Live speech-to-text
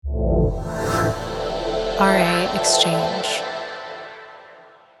RA Exchange.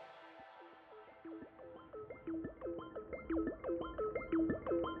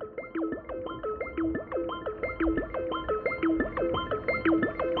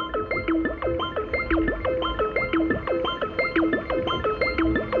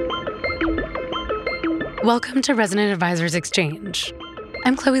 Welcome to Resident Advisors Exchange.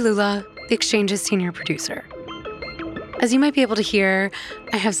 I'm Chloe Lula, the Exchange's senior producer. As you might be able to hear,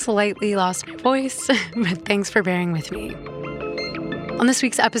 I have slightly lost my voice, but thanks for bearing with me. On this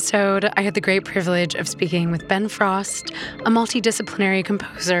week's episode, I had the great privilege of speaking with Ben Frost, a multidisciplinary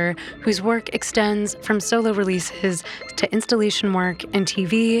composer whose work extends from solo releases to installation work in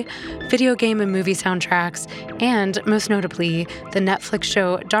TV, video game and movie soundtracks, and, most notably, the Netflix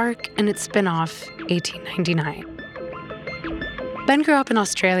show Dark and its spin-off, 1899. Ben grew up in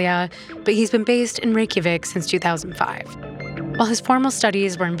Australia, but he's been based in Reykjavik since 2005. While his formal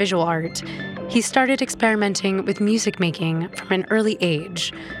studies were in visual art, he started experimenting with music making from an early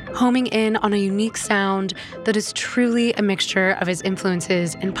age, homing in on a unique sound that is truly a mixture of his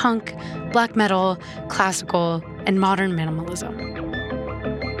influences in punk, black metal, classical, and modern minimalism.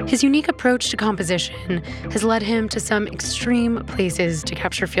 His unique approach to composition has led him to some extreme places to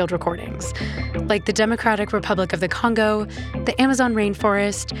capture field recordings, like the Democratic Republic of the Congo, the Amazon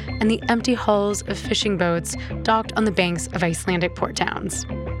rainforest, and the empty hulls of fishing boats docked on the banks of Icelandic port towns.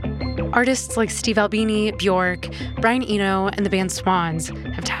 Artists like Steve Albini, Bjork, Brian Eno, and the band Swans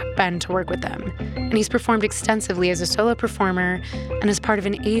have tapped Ben to work with them, and he's performed extensively as a solo performer and as part of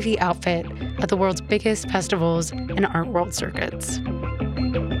an AV outfit at the world's biggest festivals and art world circuits.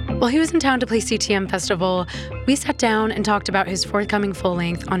 While he was in town to play CTM Festival, we sat down and talked about his forthcoming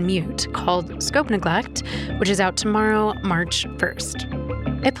full-length on Mute called Scope Neglect, which is out tomorrow, March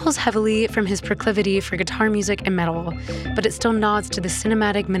 1st. It pulls heavily from his proclivity for guitar music and metal, but it still nods to the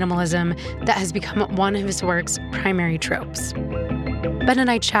cinematic minimalism that has become one of his work's primary tropes. Ben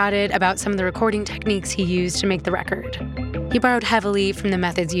and I chatted about some of the recording techniques he used to make the record. He borrowed heavily from the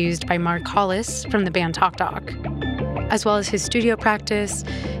methods used by Mark Hollis from the band Talk Talk, as well as his studio practice,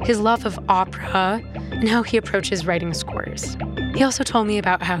 his love of opera, and how he approaches writing scores. He also told me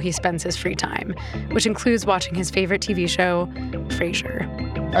about how he spends his free time, which includes watching his favorite TV show, Frasier.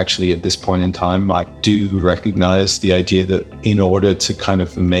 Actually, at this point in time, I do recognize the idea that in order to kind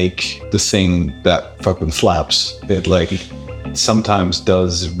of make the thing that fucking slaps, it sometimes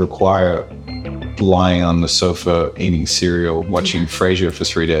does require lying on the sofa, eating cereal, watching Frasier for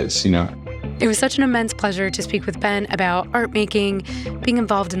 3 days, you know? It was such an immense pleasure to speak with Ben about art making, being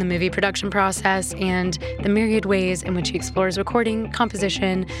involved in the movie production process, and the myriad ways in which he explores recording,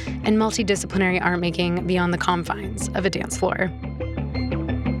 composition, and multidisciplinary art making beyond the confines of a dance floor.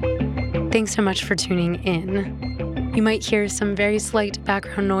 Thanks so much for tuning in. You might hear some very slight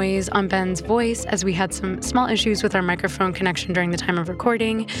background noise on Ben's voice as we had some small issues with our microphone connection during the time of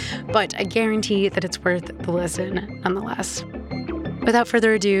recording, but I guarantee that it's worth the listen nonetheless. Without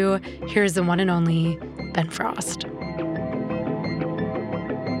further ado, here's the one and only Ben Frost.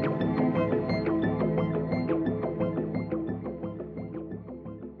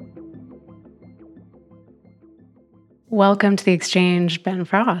 Welcome to the Exchange, Ben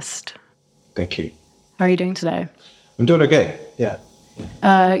Frost. Thank you. How are you doing today? I'm doing okay, yeah.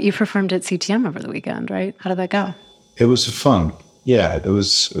 You performed at CTM over the weekend, right? How did that go? It was fun. Yeah, it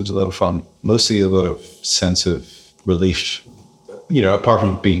was a lot of fun. Mostly a lot of sense of relief. You know, apart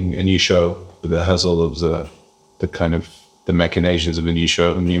from being a new show that has all of the kind of the machinations of a new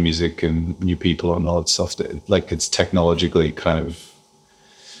show and new music and new people and all that stuff, that it's technologically kind of,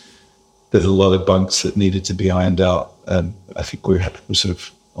 there's a lot of bunks that needed to be ironed out, and I think we're sort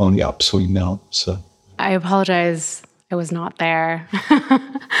of on the upswing now. So I apologize, I was not there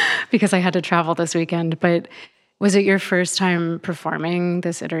because I had to travel this weekend, but was it your first time performing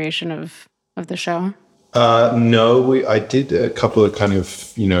this iteration of the show? No, I did a couple of kind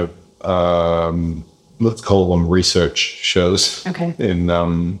of, let's call them research shows. Okay.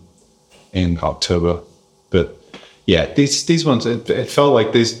 In October, but yeah, these ones, it felt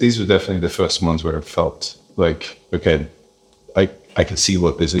like these were definitely the first ones where it felt like, okay, I can see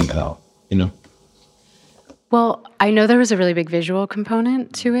what this is now, you know. Well, I know there was a really big visual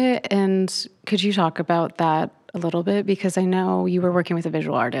component to it, and could you talk about that a little bit, because I know you were working with a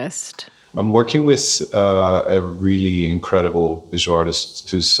visual artist. I'm working with a really incredible visual artist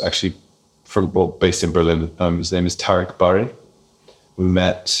who's actually based in Berlin. His name is Tarek Bari. We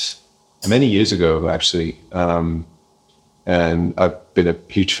met many years ago, actually, and I've been a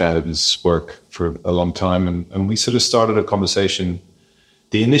huge fan of his work for a long time. And we sort of started a conversation.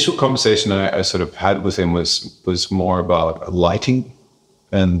 The initial conversation I sort of had with him was more about lighting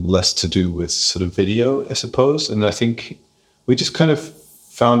and less to do with sort of video, I suppose. And I think we just kind of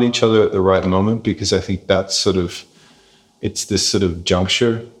found each other at the right moment, because I think that's sort of, it's this sort of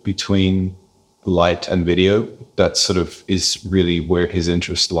juncture between light and video that sort of is really where his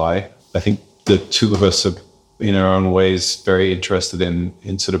interests lie. I think the two of us are, in our own ways, very interested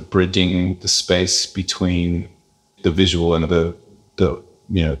in sort of bridging the space between the visual and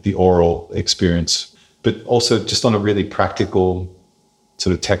the oral experience, but also just on a really practical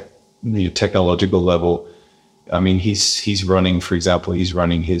sort of technological level. I mean, he's running, for example,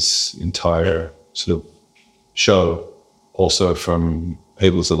 his entire sort of show also from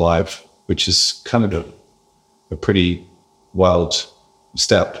Able's Alive, which is kind of a pretty wild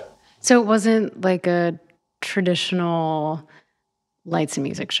step. So it wasn't like a traditional lights and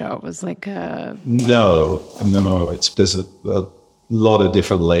music show. It was like a... No. There's a lot of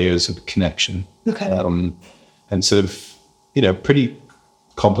different layers of connection. Okay. And sort of, pretty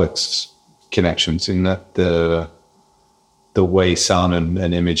complex connections in that the way sound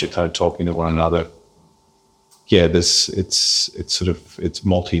and image are kind of talking to one another. Yeah, it's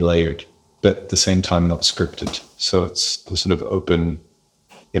multi-layered, but at the same time not scripted. So it's the sort of open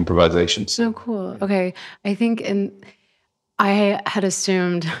improvisations. So cool. Okay. I had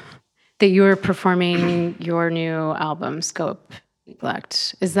assumed that you were performing your new album, Scope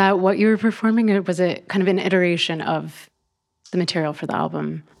Neglect. Is that what you were performing, or was it kind of an iteration of the material for the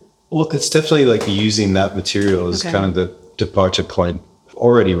album? Well, it's definitely like using that material as kind of the departure point,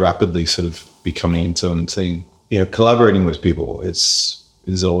 already rapidly sort of becoming its own thing. Collaborating with people is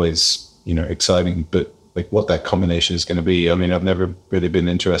always, exciting, but like what that combination is going to be. I mean, I've never really been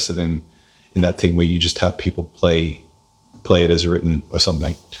interested in that thing where you just have people play it as written or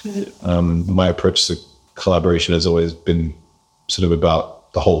something. My approach to collaboration has always been sort of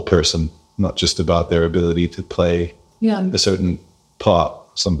about the whole person, not just about their ability to play a certain part,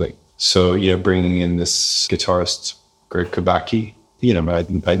 something. So, bringing in this guitarist, Greg Kabaki,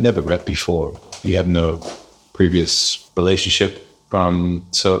 I'd never met before. We had no previous relationship.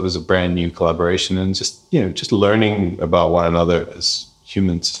 So it was a brand new collaboration, and just learning about one another as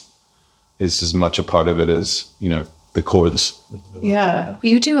humans is as much a part of it as, the chords. Yeah.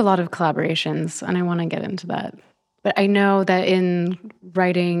 You do a lot of collaborations, and I want to get into that. But I know that in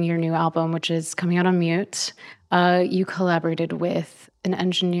writing your new album, which is coming out on Mute, you collaborated with an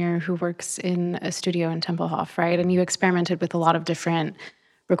engineer who works in a studio in Tempelhof, right? And you experimented with a lot of different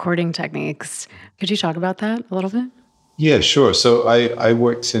recording techniques. Could you talk about that a little bit? Yeah, sure. So I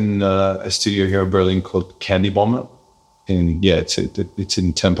worked in a studio here in Berlin called Candy Bomber. And it's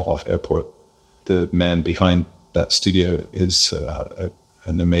in Tempelhof Airport. The man behind that studio is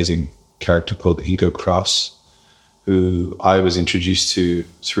an amazing character called Ingo Kraus, who I was introduced to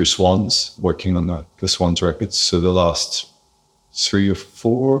through Swans, working on the Swans records. So the last 3 or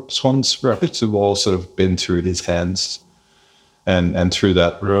 4 Swans records have all sort of been through his hands and through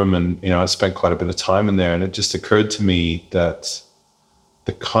that room. And, I spent quite a bit of time in there. And it just occurred to me that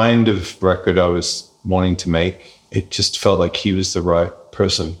the kind of record I was wanting to make, it just felt like he was the right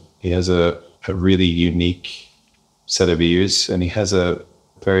person. He has a really unique set of ears, and he has a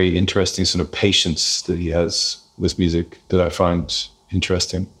very interesting sort of patience that he has with music that I find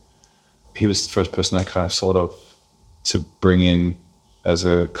interesting. He was the first person I kind of thought of to bring in as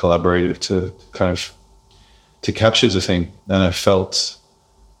a collaborator to kind of to capture the thing. And I felt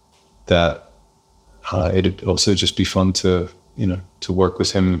that it'd also just be fun to work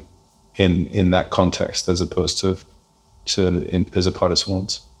with him in that context as opposed to as a part of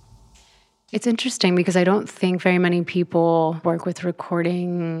Swans. It's interesting because I don't think very many people work with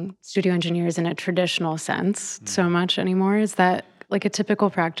recording studio engineers in a traditional sense so much anymore. Is that like a typical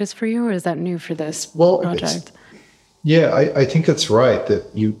practice for you, or is that new for this project? I think that's right.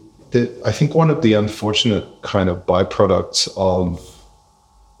 I think one of the unfortunate kind of byproducts of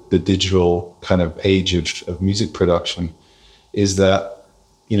the digital kind of age of music production is that,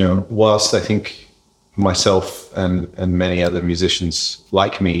 whilst I think myself and many other musicians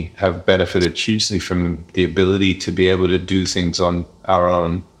like me have benefited hugely from the ability to be able to do things on our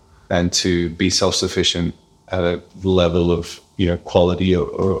own and to be self-sufficient at a level of quality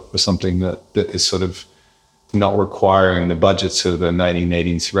or something that is sort of not requiring the budgets of the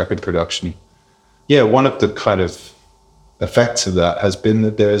 1980s record production. One of the kind of effects of that has been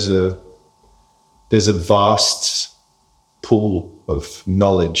that there's a vast pool of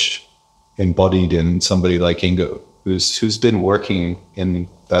knowledge embodied in somebody like Ingo, who's been working in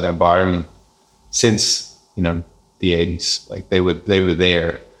that environment since the 80s. Like they were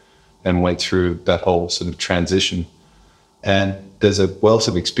there and went through that whole sort of transition. And there's a wealth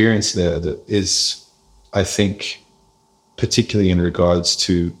of experience there that is, I think, particularly in regards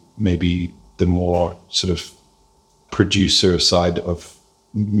to maybe the more sort of producer side of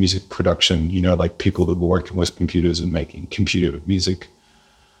music production, like people that were working with computers and making computer music.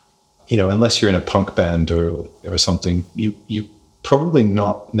 Unless you're in a punk band or something, you probably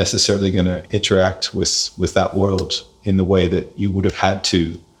not necessarily going to interact with that world in the way that you would have had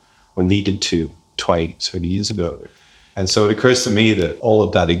to or needed to 20, 30 years ago. And so it occurs to me that all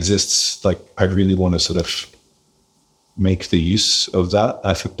of that exists. Like, I really want to sort of make the use of that.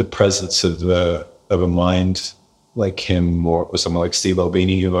 I think the presence of a mind like him or someone like Steve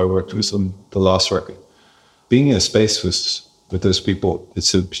Albini, who I worked with on the last record, being in a space with those people,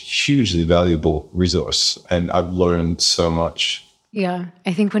 it's a hugely valuable resource. And I've learned so much. Yeah.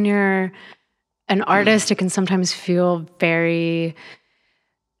 I think when you're an artist, it can sometimes feel very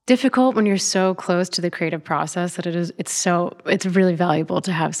difficult when you're so close to the creative process that it's really valuable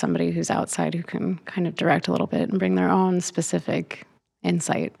to have somebody who's outside who can kind of direct a little bit and bring their own specific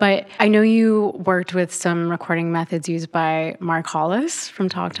insight. But I know you worked with some recording methods used by Mark Hollis from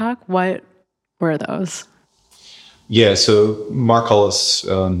Talk Talk. What were those? Yeah, so Mark Hollis,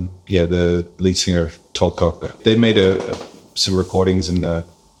 the lead singer of Talk Talk, they made some recordings in the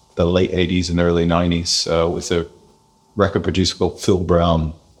late 80s and early 90s with a record producer called Phil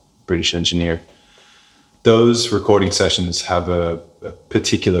Brown, British engineer. Those recording sessions have a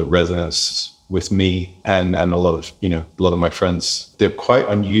particular resonance with me and a lot of my friends. They're quite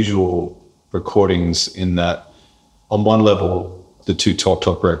unusual recordings in that, on one level, the two Talk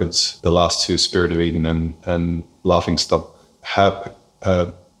Talk records, the last two, Spirit of Eden and Laughing Stock, have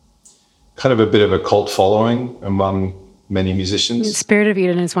kind of a bit of a cult following among many musicians. Spirit of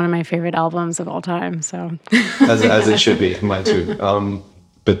Eden is one of my favorite albums of all time. So as it should be, mine too.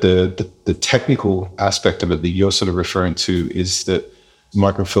 But the technical aspect of it that you're sort of referring to is that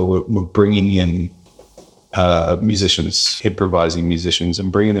Mark and Phil were bringing in musicians, improvising musicians,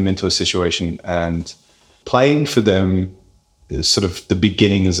 and bringing them into a situation and playing for them sort of the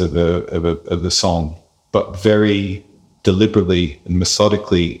beginnings of the song, but very deliberately and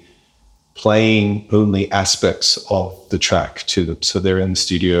methodically playing only aspects of the track to them. So they're in the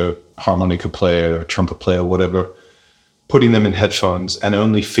studio, harmonica player or trumpet player, whatever, putting them in headphones and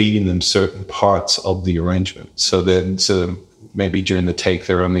only feeding them certain parts of the arrangement. So maybe during the take,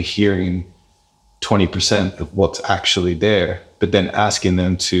 they're only hearing 20% of what's actually there, but then asking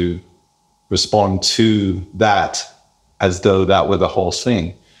them to respond to that as though that were the whole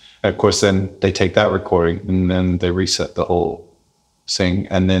thing. And of course, then they take that recording and then they reset the whole thing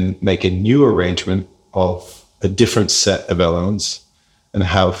and then make a new arrangement of a different set of elements and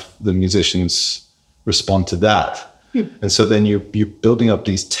have the musicians respond to that. And so then you're building up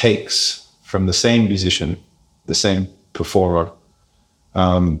these takes from the same musician, the same performer,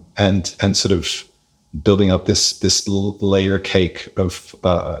 and sort of building up this layer cake of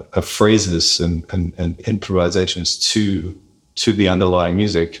phrases and improvisations to the underlying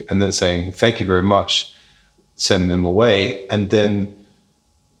music, and then saying thank you very much, sending them away, and then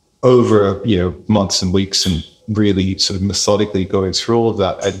over months and weeks and really sort of methodically going through all of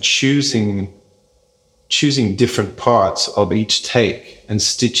that and choosing different parts of each take and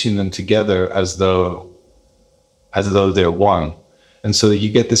stitching them together as though they're one. And so you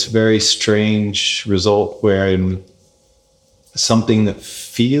get this very strange result wherein something that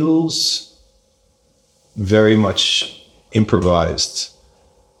feels very much improvised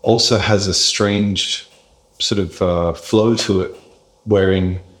also has a strange sort of flow to it,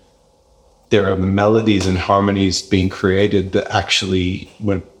 wherein there are melodies and harmonies being created that actually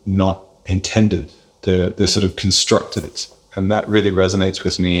were not intended. They're sort of constructed. And that really resonates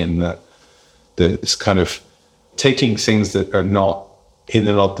with me in that it's kind of taking things that are not in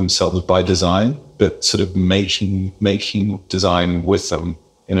and of themselves by design, but sort of making design with them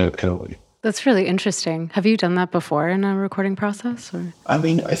in a way. That's really interesting. Have you done that before in a recording process? Or? I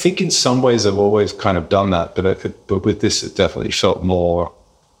mean, I think in some ways I've always kind of done that, but with this, it definitely felt more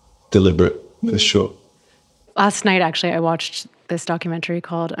deliberate, for sure. Last night, actually, I watched this documentary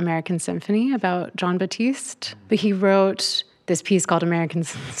called American Symphony about John Batiste. But he wrote this piece called American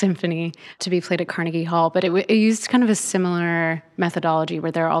Symphony to be played at Carnegie Hall, but it used kind of a similar methodology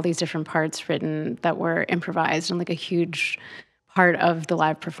where there are all these different parts written that were improvised, and like a huge part of the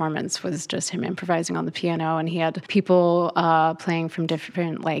live performance was just him improvising on the piano, and he had people playing from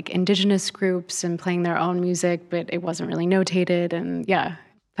different like indigenous groups and playing their own music, but it wasn't really notated, and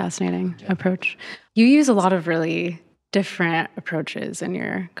fascinating approach. You use a lot of really different approaches in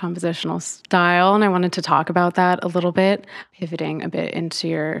your compositional style, and I wanted to talk about that a little bit, pivoting a bit into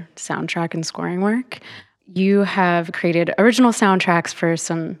your soundtrack and scoring work. You have created original soundtracks for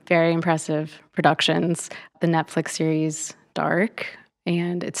some very impressive productions. The Netflix series Dark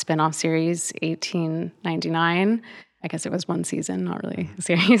and its spin-off series 1899. I guess it was one season, not really a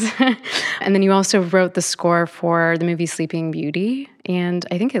series. And then you also wrote the score for the movie Sleeping Beauty and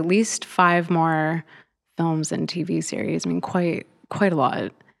I think at least 5 more films and TV series. I mean, quite a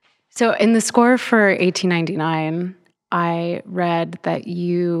lot. So in the score for 1899, I read that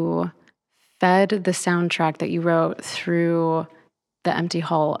you fed the soundtrack that you wrote through the empty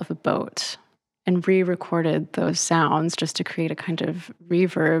hull of a boat and re-recorded those sounds just to create a kind of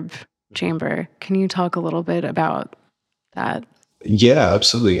reverb chamber. Can you talk a little bit about that? Yeah,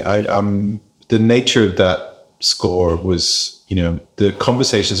 absolutely. The nature of that score was, the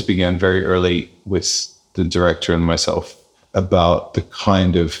conversations began very early with the director and myself about the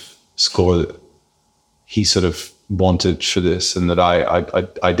kind of score that he sort of wanted for this, and that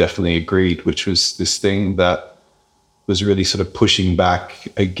I definitely agreed, which was this thing that was really sort of pushing back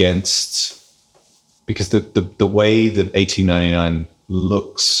against, because the way that 1899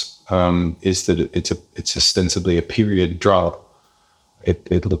 looks is that it's ostensibly a period drama.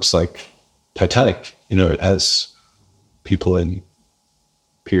 It looks like Titanic, it has people in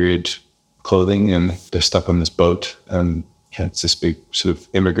period clothing and they're stuck on this boat, and it's this big sort of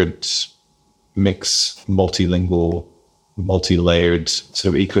immigrant mix, multilingual, multi-layered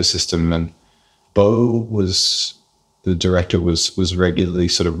sort of ecosystem. And the director was regularly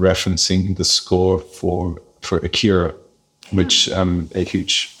sort of referencing the score for Akira, which I'm a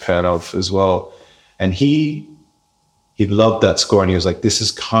huge fan of as well. And he loved that score, and he was like, this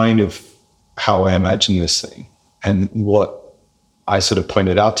is kind of how I imagine this thing. And what I sort of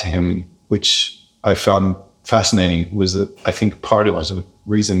pointed out to him, which I found fascinating, was that I think part of the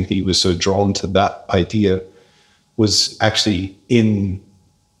reason he was so drawn to that idea was actually in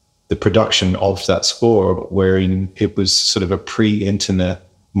the production of that score, wherein it was sort of a pre-internet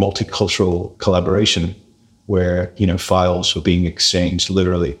multicultural collaboration where, files were being exchanged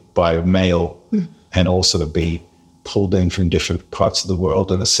literally by mail and all sort of be pulled in from different parts of the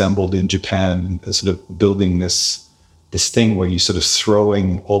world and assembled in Japan, sort of building this thing where you're sort of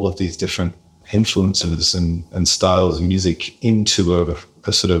throwing all of these different influences and styles of music into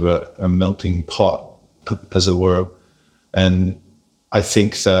a sort of a melting pot, as it were. And I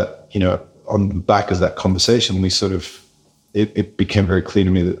think that, on the back of that conversation, we sort of, it became very clear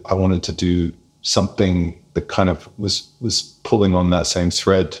to me that I wanted to do something that kind of was pulling on that same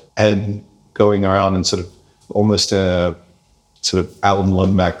thread and going around and sort of almost a sort of Alan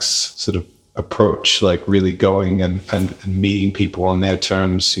Lomax sort of approach, like really going and meeting people on their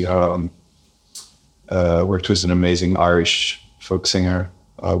terms. Worked with an amazing Irish folk singer.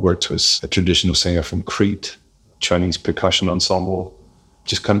 I worked with a traditional singer from Crete, Chinese percussion ensemble,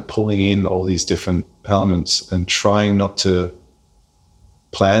 just kind of pulling in all these different elements and trying not to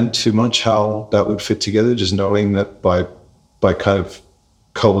plan too much how that would fit together, just knowing that by kind of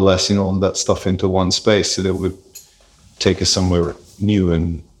coalescing all that stuff into one space, that it would take us somewhere new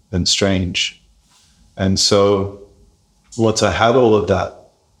and strange. And so once I had all of that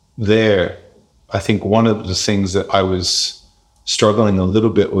there, I think one of the things that I was struggling a little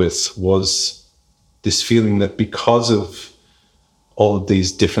bit with was this feeling that because of all of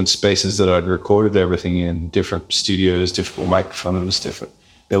these different spaces that I'd recorded everything in, different studios, different microphones,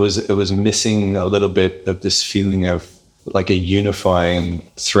 it was missing a little bit of this feeling of like a unifying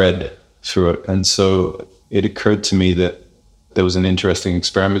thread through it. And so it occurred to me that there was an interesting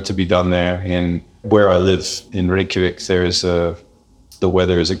experiment to be done there. And where I live in Reykjavik, the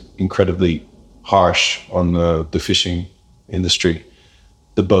weather is incredibly harsh on the fishing industry.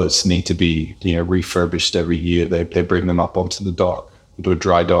 The boats need to be refurbished every year. They bring them up onto the dock, into a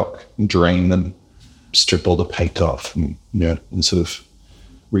dry dock, and drain them, strip all the paint off, and sort of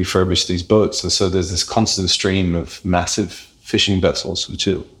refurbish these boats. And so there's this constant stream of massive fishing vessels which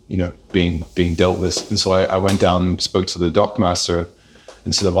are being dealt with. And so I went down and spoke to the dockmaster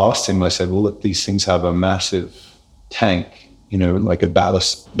and sort of asked him. I said, well, look, these things have a massive tank, like a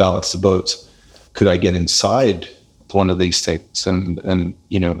ballast the boats. Could I get inside one of these things and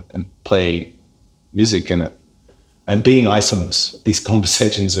play music in it? And being Icelanders, these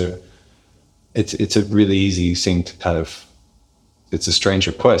conversations it's a really easy thing to kind of, it's a strange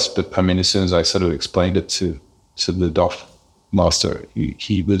request, but I mean, as soon as I sort of explained it to the dock master,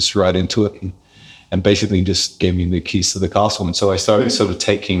 he was right into it and basically just gave me the keys to the castle. And so I started sort of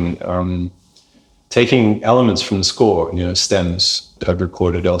taking elements from the score, stems that I've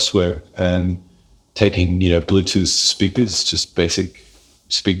recorded elsewhere, and taking, Bluetooth speakers, just basic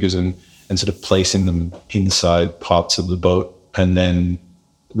speakers, and sort of placing them inside parts of the boat, and then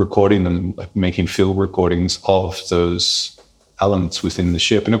recording them, like making field recordings of those elements within the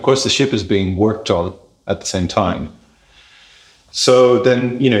ship. And of course, the ship is being worked on at the same time. So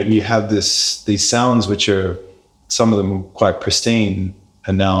then, you have these sounds, which are, some of them quite pristine,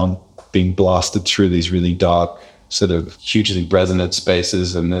 and now being blasted through these really dark, sort of hugely resonant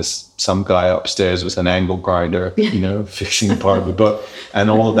spaces. And there's some guy upstairs with an angle grinder, fixing part of the book. And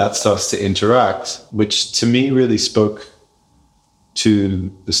all of that starts to interact, which to me really spoke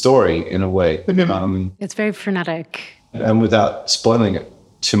to the story in a way. It's very frenetic. And without spoiling it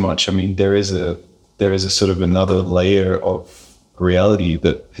too much, I mean, there is a sort of another layer of reality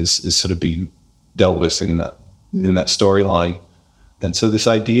that is sort of being dealt with in that storyline. And so this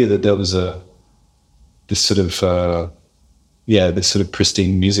idea that there was this sort of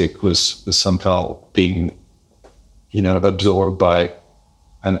pristine music was somehow being, absorbed by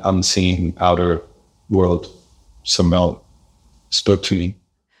an unseen outer world somehow spoke to me.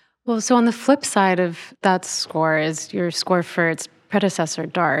 Well, so on the flip side of that score is your score for its predecessor,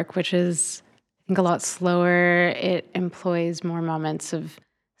 Dark, which is, I think, a lot slower. It employs more moments of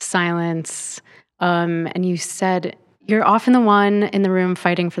silence. And you said you're often the one in the room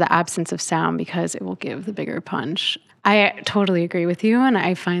fighting for the absence of sound because it will give the bigger punch. I totally agree with you, and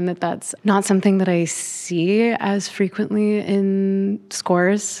I find that that's not something that I see as frequently in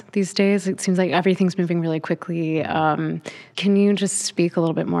scores these days. It seems like everything's moving really quickly. Can you just speak a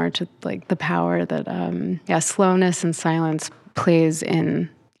little bit more to like the power that slowness and silence plays in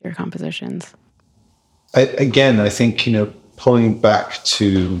your compositions? I think, pulling back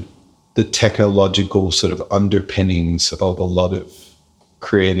to the technological sort of underpinnings of a lot of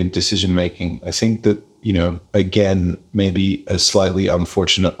creative decision-making, I think that, again, maybe a slightly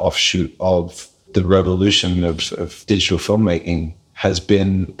unfortunate offshoot of the revolution of digital filmmaking has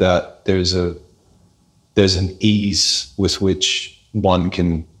been that there's an ease with which one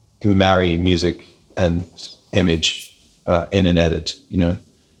can marry music and image in an edit.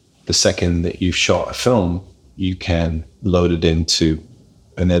 The second that you've shot a film, you can load it into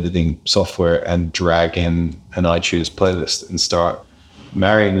an editing software and drag in an iTunes playlist and start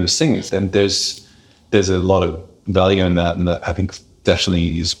marrying those things. And there's a lot of value in that, and that I think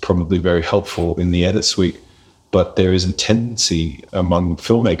definitely is probably very helpful in the edit suite. But there is a tendency among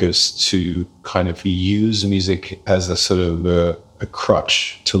filmmakers to kind of use music as a sort of a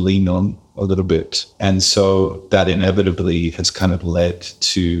crutch to lean on a little bit. And so that inevitably has kind of led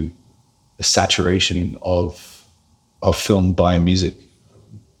to a saturation of film by music.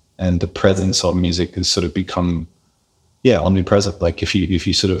 And the presence of music has sort of become, omnipresent. Like if you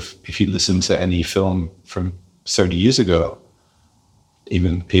listen to any film from 30 years ago,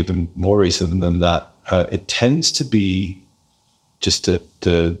 even more recent than that, it tends to be just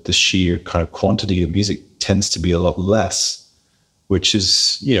the sheer kind of quantity of music tends to be a lot less, which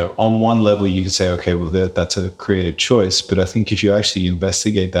is, on one level you can say, okay, well, that's a creative choice. But I think if you actually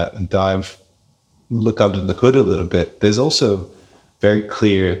investigate that and look under the hood a little bit, there's also very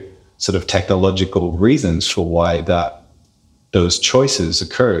clear sort of technological reasons for why those choices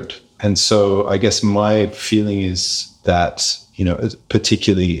occurred. And so I guess my feeling is that,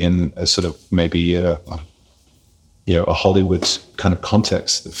 particularly in a sort of maybe a Hollywood kind of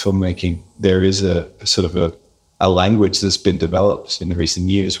context of filmmaking, there is a sort of a language that's been developed in recent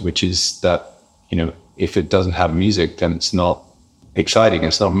years, which is that, if it doesn't have music, then it's not exciting,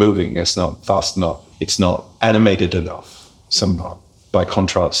 it's not moving, it's not fast enough, it's not animated enough somehow. By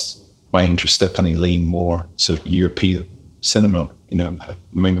contrast, my interests definitely lean more sort of European cinema.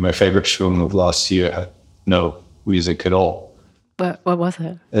 Maybe my favorite film of last year had no music at all. What was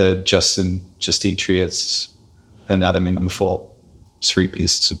it? Justine Triet's Anatomy of a Fall. 3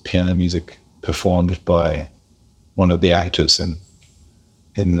 pieces of piano music performed by one of the actors in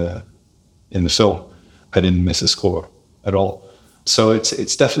the film. I didn't miss a score at all. So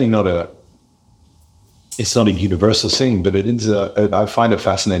it's definitely not a universal thing, but it is. I find it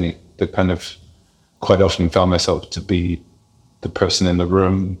fascinating that kind of quite often found myself to be the person in the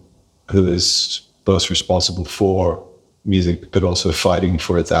room who is both responsible for music, but also fighting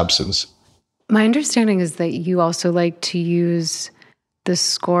for its absence. My understanding is that you also like to use the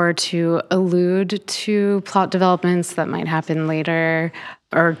score to allude to plot developments that might happen later,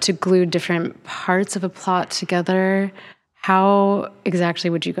 or to glue different parts of a plot together. How exactly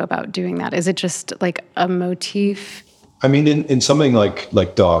would you go about doing that? Is it just like a motif? I mean, in something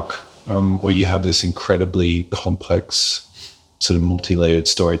like Dark, where you have this incredibly complex sort of multi-layered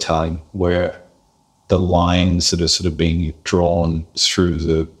storytelling where the lines that are sort of being drawn through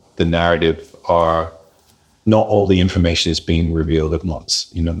the narrative are not all the information is being revealed at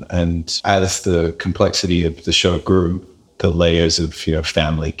once, and as the complexity of the show grew, the layers of,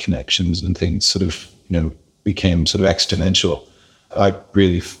 family connections and things sort of, became sort of exponential. I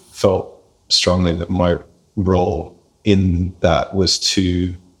really felt strongly that my role in that was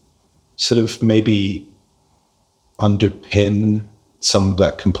to sort of maybe underpin some of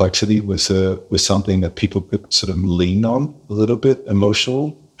that complexity with something that people could sort of lean on a little bit,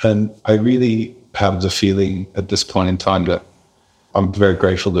 emotional. And I really have the feeling at this point in time that I'm very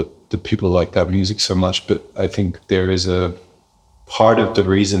grateful that people like that music so much, but I think there is a part of the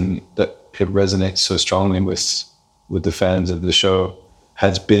reason that it resonates so strongly with the fans of the show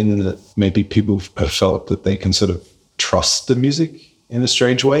has been that maybe people have felt that they can sort of trust the music in a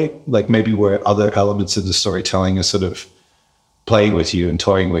strange way, like maybe where other elements of the storytelling are sort of playing with you and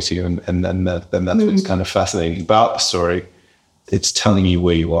toying with you, and then that's what's kind of fascinating about the story. It's telling you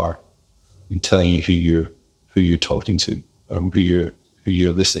where you are and telling you who you're talking to, who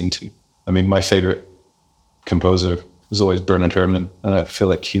you're listening to. I mean, my favorite composer was always Bernard Herrmann, and I feel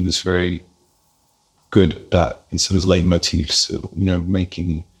like he was very good at that in sort of leitmotifs,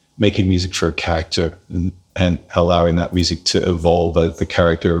 making music for a character and allowing that music to evolve as the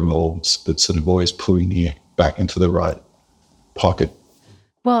character evolves, but sort of always pulling you back into the right pocket.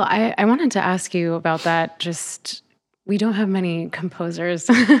 Well, I wanted to ask you about that. Just, we don't have many composers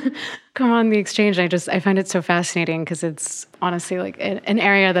come on the exchange. I find it so fascinating because it's honestly like an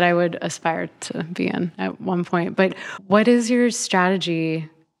area that I would aspire to be in at one point. But what is your strategy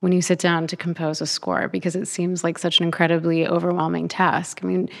when you sit down to compose a score? Because it seems like such an incredibly overwhelming task. I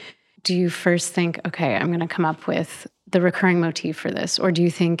mean, do you first think, okay, I'm going to come up with the recurring motif for this? Or do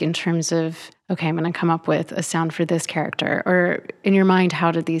you think in terms of, okay, I'm going to come up with a sound for this character? Or in your mind,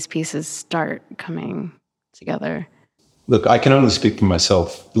 how did these pieces start coming together? Look, I can only speak for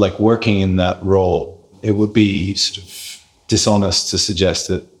myself. Like, working in that role, it would be sort of dishonest to suggest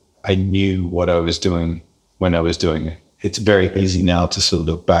that I knew what I was doing when I was doing it. It's very easy now to sort of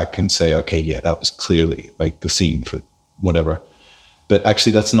look back and say, okay, yeah, that was clearly like the scene for whatever. But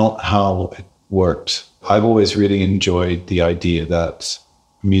actually, that's not how it worked. I've always really enjoyed the idea that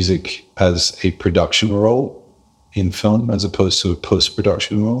music has a production role in film as opposed to a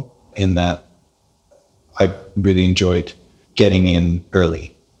post-production role, in that I really enjoyed getting in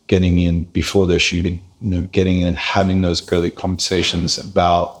early, getting in before they're shooting, getting in and having those early conversations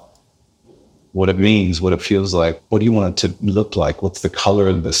about what it means, what it feels like, what do you want it to look like, what's the color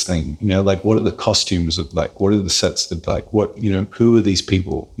of this thing, like what are the costumes look like, what are the sets look like, what, who are these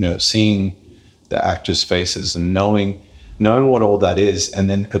people, seeing the actors' faces and knowing what all that is, and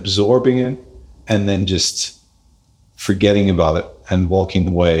then absorbing it, and then just forgetting about it and walking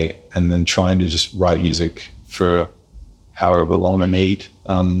away, and then trying to just write music for however long I need,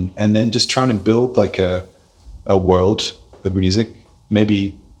 and then just trying to build like a world of music.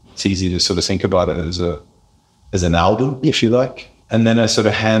 Maybe it's easy to sort of think about it as an album, if you like, and then I sort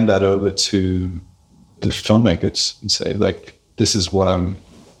of hand that over to the filmmakers and say, like, this is what I'm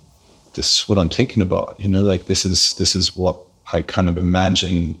thinking about, like this is what I kind of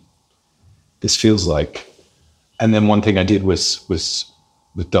imagine this feels like. And then one thing I did with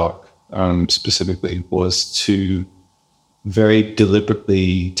Dark specifically was to very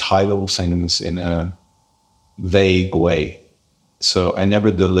deliberately title things in a vague way. So I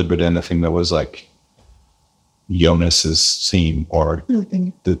never delivered anything that was like Jonas's theme, or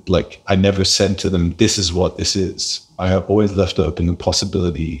I never said to them, this is what this is. I have always left open the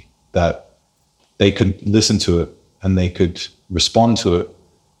possibility that they could listen to it and they could respond to it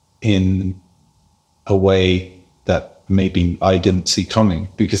in a way that maybe I didn't see coming,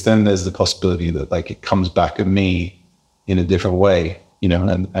 because then there's the possibility that like it comes back at me in a different way,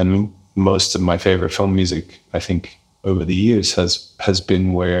 and most of my favorite film music, I think, over the years has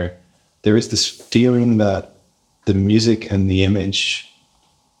been where there is this feeling that the music and the image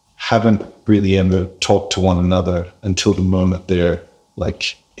haven't really ever talked to one another until the moment they're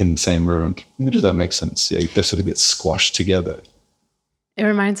like in the same room. Does that make sense? Yeah, they sort of get squashed together. It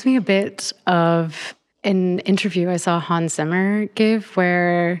reminds me a bit of an interview I saw Hans Zimmer give,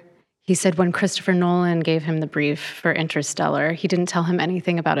 where he said when Christopher Nolan gave him the brief for Interstellar, he didn't tell him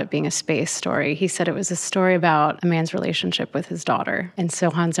anything about it being a space story. He said it was a story about a man's relationship with his daughter. And so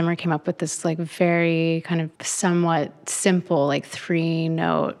Hans Zimmer came up with this like very kind of somewhat simple, like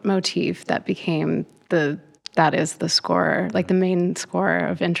 3-note motif that became that is the score, like the main score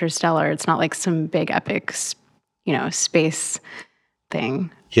of Interstellar. It's not like some big epic, space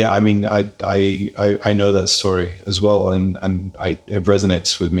thing. Yeah, I mean, I know that story as well, and it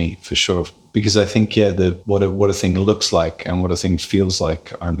resonates with me for sure, because I think what a thing looks like and what a thing feels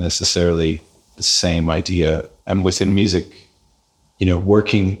like aren't necessarily the same idea. And within music,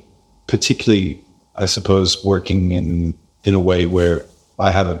 working, particularly, I suppose, working in in a way where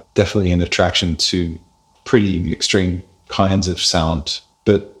I have definitely an attraction to pretty extreme kinds of sound,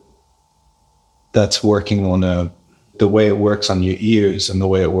 but that's working on the way it works on your ears and the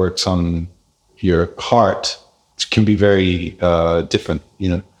way it works on your heart can be very different, you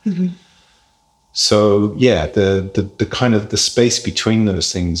know. Mm-hmm. So yeah, the kind of the space between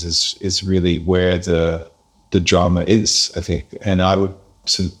those things is really where the drama is, I think. And I would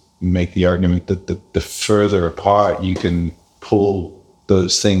sort of make the argument that the further apart you can pull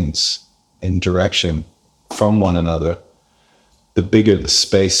those things in direction from one another, the bigger the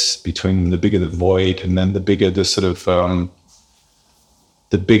space between them, the bigger the void, and then the bigger the sort of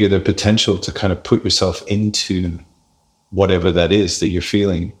the bigger the potential to kind of put yourself into whatever that is that you're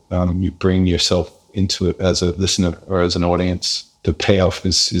feeling. You bring yourself into it as a listener or as an audience. The payoff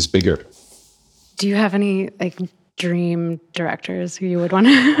is bigger. Do you have any like dream directors who you would want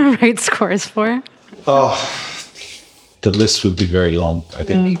to write scores for? Oh, the list would be very long, I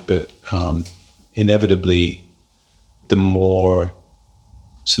think, but inevitably, the more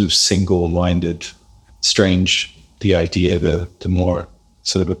sort of single-minded, strange the idea, the more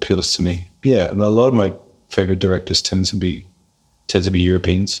sort of appeals to me. Yeah, and a lot of my favorite directors tend to be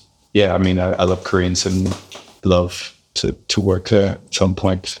Europeans. Yeah, I mean, I love Koreans and love to work there at some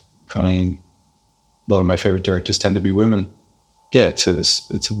point. I mean, a lot of my favorite directors tend to be women. Yeah, it's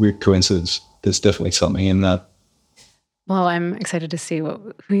a weird coincidence. There's definitely something in that. Well, I'm excited to see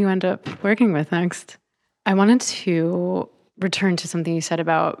who you end up working with next. I wanted to return to something you said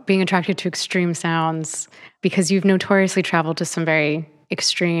about being attracted to extreme sounds because you've notoriously traveled to some very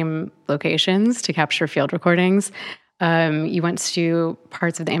extreme locations to capture field recordings. You went to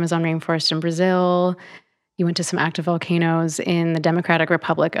parts of the Amazon rainforest in Brazil. You went to some active volcanoes in the Democratic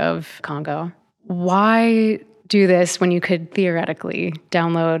Republic of Congo. Why do this when you could theoretically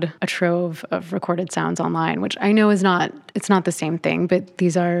download a trove of recorded sounds online, which I know it's not the same thing, but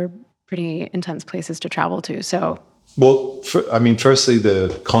these are pretty intense places to travel to. So, well, firstly,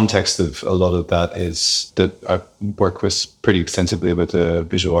 the context of a lot of that is that I work with pretty extensively with a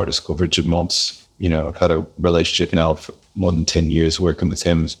visual artist called Richard Montz. You know, I've had a relationship now for more than 10 years working with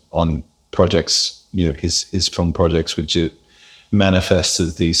him on projects, you know, his film projects, which it manifests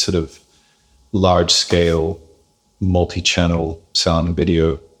as these sort of large-scale, multi-channel sound and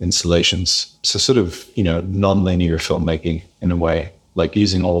video installations. So sort of, you know, non-linear filmmaking in a way, like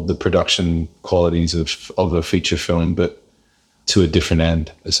using all of the production qualities of a feature film, but to a different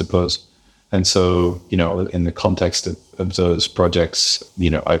end, I suppose. And so, you know, in the context of those projects, you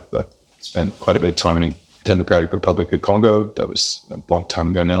know, I spent quite a bit of time in the Democratic Republic of Congo. That was a long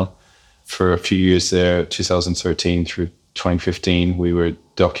time ago now. For a few years there, 2013 through 2015, we were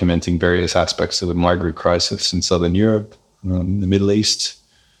documenting various aspects of the migrant crisis in Southern Europe, the Middle East.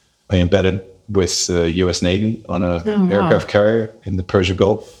 I embedded with the US Navy on an aircraft carrier in the Persian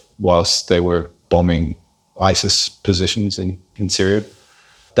Gulf whilst they were bombing ISIS positions in Syria.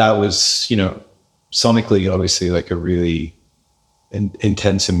 That was, you know, sonically, obviously, like a really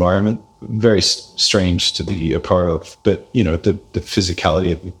intense environment, very strange to be a part of. But, you know, the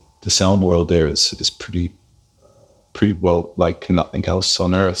physicality of the sound world there is pretty well like nothing else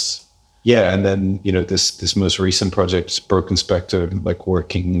on Earth. Yeah, and then, you know, this most recent project, Broken Spectre, like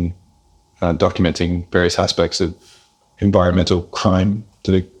working, documenting various aspects of environmental crime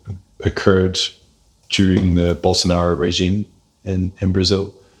that occurred during the Bolsonaro regime in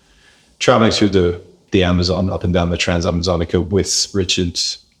Brazil. Traveling through the Amazon, up and down the Trans-Amazonica with Richard,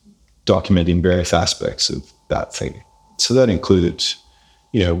 documenting various aspects of that thing. So that included,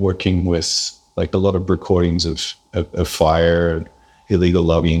 you know, working with like a lot of recordings of fire, illegal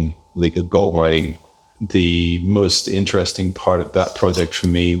logging, illegal gold mining. The most interesting part of that project for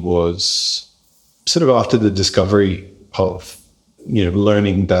me was sort of after the discovery of, you know,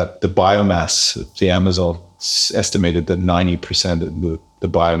 learning that the biomass of the Amazon, estimated that 90% of the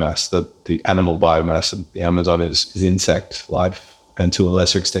biomass, that the animal biomass of the Amazon is insect life, and to a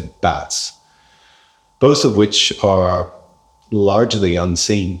lesser extent bats, both of which are largely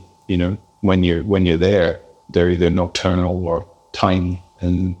unseen. You know, when you're there, they're either nocturnal or tiny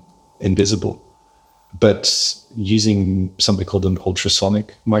and invisible. But using something called an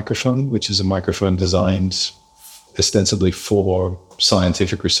ultrasonic microphone, which is a microphone designed ostensibly for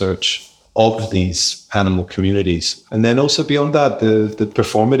scientific research of these animal communities. And then also beyond that, the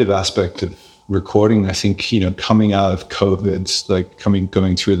performative aspect of recording, I think, you know, coming out of COVID, like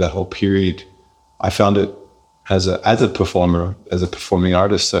going through that whole period, I found it as a performer, as a performing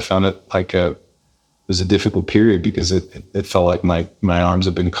artist, I found it like it was a difficult period because it felt like my arms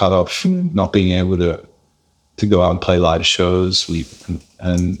had been cut off, not being able to go out and play live shows.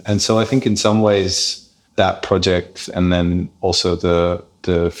 And so I think in some ways that project, and then also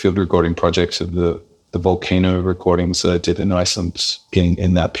the field recording projects of the volcano recordings that I did in Iceland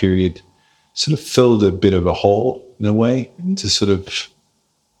in that period, sort of filled a bit of a hole in a way to sort of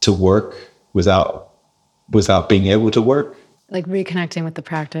to work without being able to work. Like reconnecting with the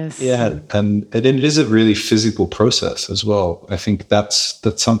practice. Yeah, and it is a really physical process as well. I think that's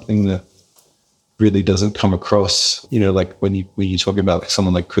something that really doesn't come across. You know, like when you talk about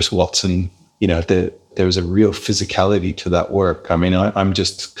someone like Chris Watson, you know, there's a real physicality to that work. I mean, I'm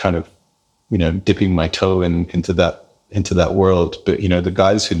just kind of, you know, dipping my toe into that world. But you know, the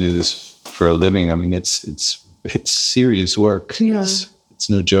guys who do this for a living, I mean, it's serious work. Yeah. It's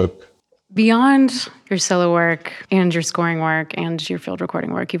no joke. Beyond your solo work and your scoring work and your field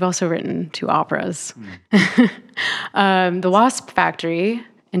recording work, you've also written 2 operas. The Wasp Factory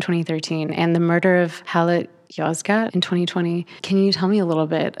in 2013 and The Murder of Halit Yozgat in 2020. Can you tell me a little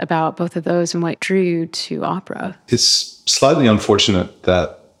bit about both of those and what drew you to opera? It's slightly unfortunate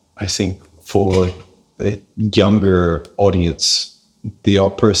that I think for a younger audience, the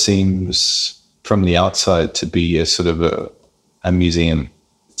opera seems from the outside to be a sort of a museum.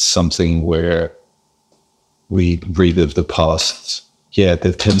 Something where we relive the past. Yeah,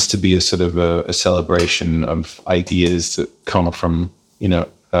 there tends to be a sort of a celebration of ideas that come from, you know,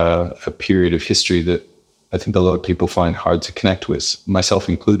 a period of history that I think a lot of people find hard to connect with, myself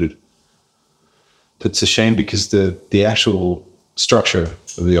included. But it's a shame because the actual structure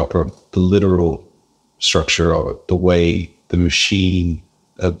of the opera, the literal structure, or the way the machine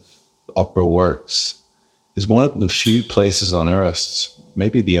of opera works, is one of the few places on earth,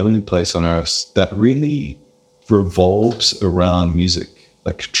 maybe the only place on earth, that really revolves around music,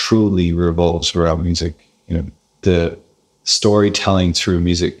 like truly revolves around music. You know, the storytelling through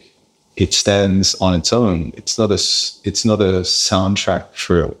music, it stands on its own. It's not a soundtrack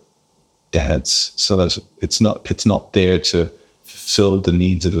for dance. So it's not there to fulfill the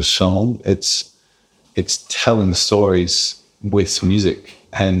needs of the song. It's telling stories with music,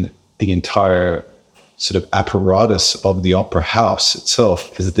 and the entire sort of apparatus of the opera house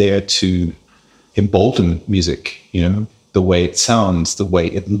itself is there to embolden music, you know, the way it sounds, the way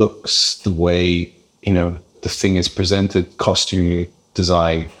it looks, the way, you know, the thing is presented, costume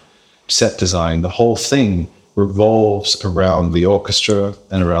design, set design, the whole thing revolves around the orchestra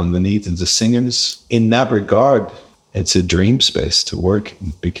and around the needs of the singers. In that regard, it's a dream space to work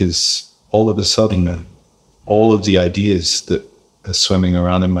in, because all of a sudden, all of the ideas that are swimming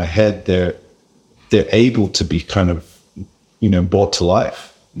around in my head, they're able to be kind of, you know, brought to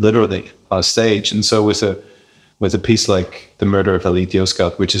life, literally, on stage. And so with a piece like The Murder of Halit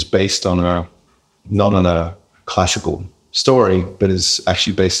Yozgat, which is based on not on a classical story, but is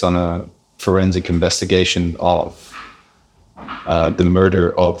actually based on a forensic investigation of the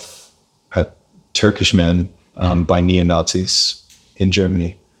murder of a Turkish man by neo-Nazis in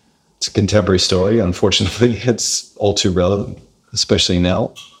Germany. It's a contemporary story. Unfortunately, it's all too relevant, especially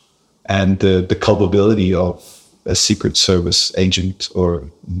now. And the culpability of a Secret Service agent, or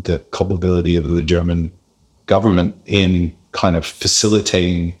the culpability of the German government in kind of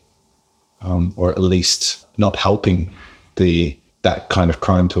facilitating or at least not helping that kind of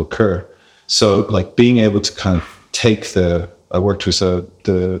crime to occur. So like being able to kind of take I worked with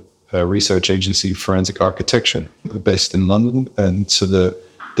the research agency Forensic Architecture based in London. And so the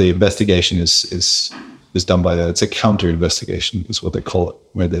investigation is done by it's a counter investigation is what they call it,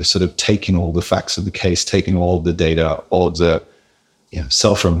 where they're sort of taking all the facts of the case, taking all the data, all of the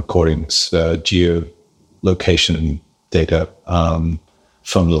cell phone recordings, geolocation data,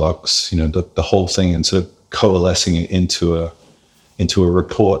 phone logs, the whole thing, and sort of coalescing it into a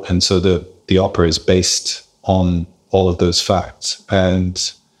report. And so the opera is based on all of those facts.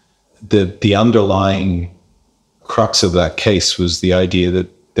 And the underlying crux of that case was the idea that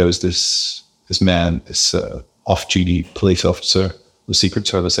there was this man, this off-duty police officer, the Secret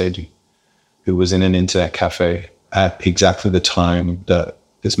Service agent, who was in an internet cafe at exactly the time that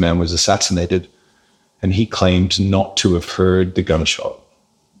this man was assassinated. And he claimed not to have heard the gunshot,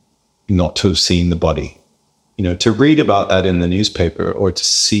 not to have seen the body. To read about that in the newspaper or to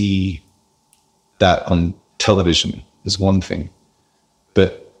see that on television is one thing.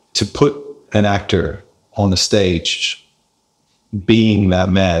 But to put an actor on a stage being that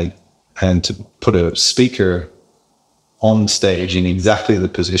mad and to put a speaker on stage in exactly the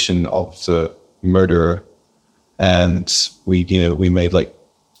position of the murderer, and we made like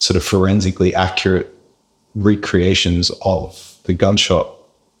sort of forensically accurate recreations of the gunshot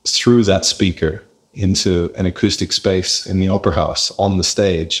through that speaker into an acoustic space in the opera house on the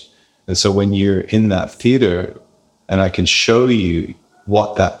stage. And so when you're in that theater and I can show you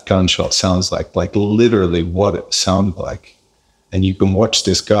what that gunshot sounds like literally what it sounded like. And you can watch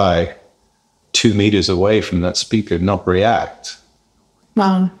this guy 2 meters away from that speaker not react.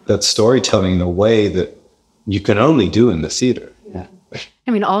 Wow. That's storytelling in a way that you can only do in the theater. Yeah.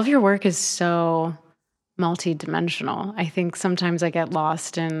 I mean, all of your work is so multi-dimensional. I think sometimes I get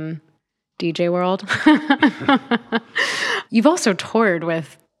lost in DJ world. You've also toured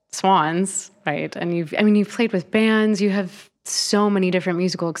with Swans, right? And you've played with bands. You have so many different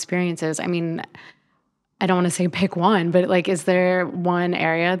musical experiences. I mean, I don't want to say pick one, but like, is there one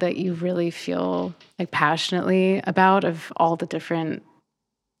area that you really feel like passionately about of all the different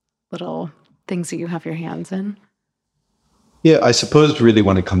little things that you have your hands in? Yeah, I suppose really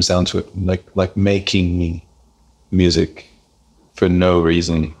when it comes down to it, like making music for no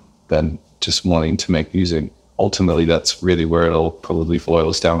reason than just wanting to make music. Ultimately, that's really where it all probably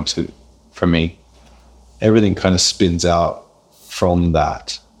boils down to for me. Everything kind of spins out from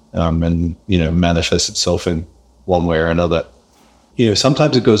that. And, manifests itself in one way or another.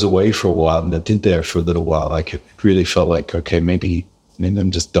 Sometimes it goes away for a while, and it did there for a little while. Like it really felt like, okay, maybe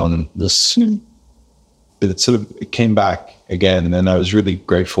I'm just done this. But it came back again, and I was really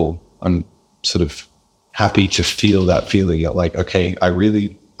grateful and sort of happy to feel that feeling like, okay, I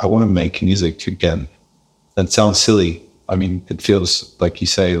want to make music again. That sounds silly. I mean, it feels like you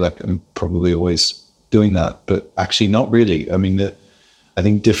say, like I'm probably always doing that, but actually not really. I mean, I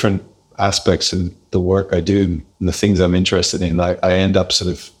think different aspects of the work I do and the things I'm interested in, I end up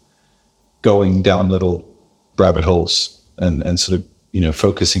sort of going down little rabbit holes and sort of,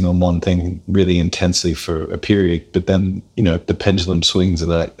 focusing on one thing really intensely for a period. But then, the pendulum swings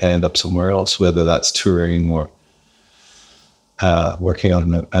and I end up somewhere else, whether that's touring or working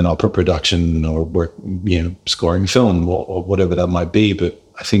on an opera production or scoring film or whatever that might be. But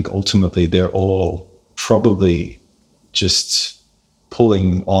I think ultimately they're all probably just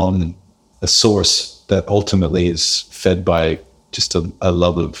pulling on a source that ultimately is fed by just a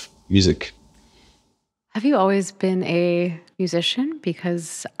love of music. Have you always been a musician?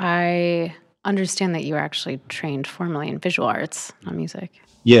 Because I understand that you were actually trained formally in visual arts, not music.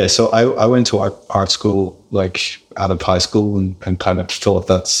 Yeah, so I went to art school like out of high school and kind of thought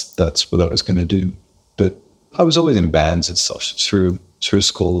that's what I was going to do. But I was always in bands and stuff through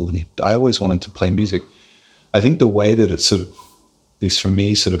school. And I always wanted to play music. I think the way that it sort of, at least for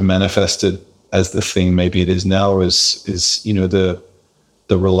me, sort of manifested as the thing maybe it is now is the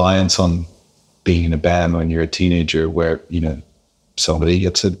reliance on being in a band when you're a teenager where, somebody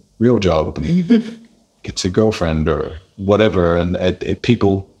gets a real job and gets a girlfriend or whatever. And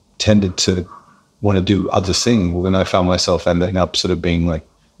people tended to want to do other things. When I found myself ending up sort of being like,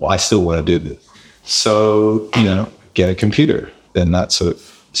 well, I still want to do this. So, get a computer. Then that sort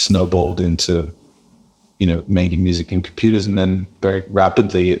of snowballed into, making music in computers. And then very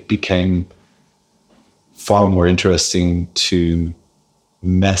rapidly it became far more interesting to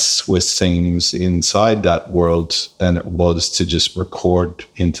mess with things inside that world than it was to just record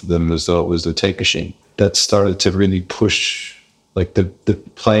into them as though it was a tape machine. That started to really push, like the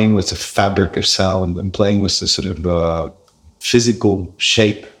playing with the fabric of sound and playing with the sort of physical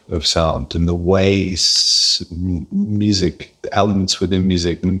shape of sound and the ways music, the elements within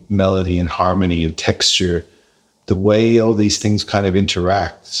music, melody and harmony and texture, the way all these things kind of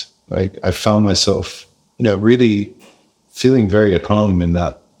interact. Right? I found myself, really feeling very at home in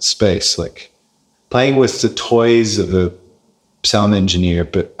that space, like playing with the toys of a sound engineer,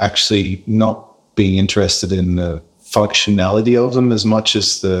 but actually not being interested in the functionality of them as much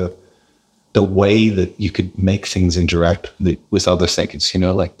as the way that you could make things interact with other things,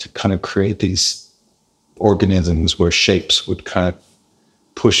 like to kind of create these organisms where shapes would kind of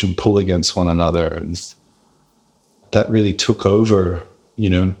push and pull against one another. And that really took over,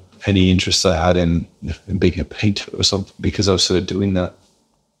 any interest I had in being a painter or something, because I was sort of doing that.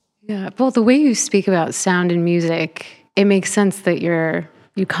 Yeah. Well, the way you speak about sound and music, it makes sense that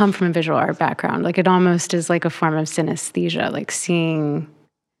you come from a visual art background. Like it almost is like a form of synesthesia, like seeing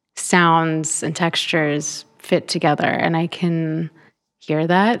sounds and textures fit together. And I can hear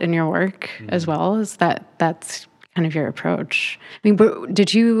that in your work as well, as that's kind of your approach. I mean, but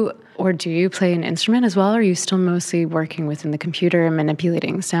do you play an instrument as well? Or are you still mostly working within the computer and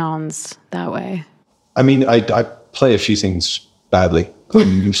manipulating sounds that way? I mean, I play a few things badly.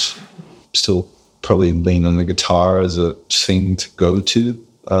 Still probably lean on the guitar as a thing to go to,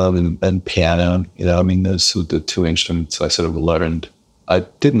 and piano. Those are the two instruments I sort of learned. I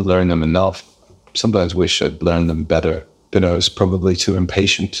didn't learn them enough. Sometimes wish I'd learned them better, but I was probably too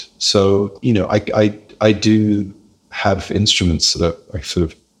impatient. So, I do have instruments that I sort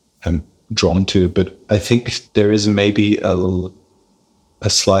of am drawn to, but I think there is maybe a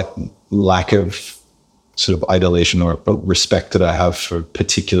slight lack of sort of idolation or respect that I have for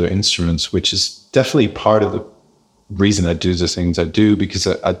particular instruments, which is definitely part of the reason I do the things I do, because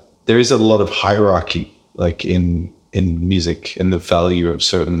there is a lot of hierarchy, like in music, and the value of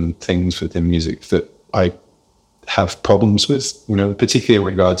certain things within music that I have problems with, particularly in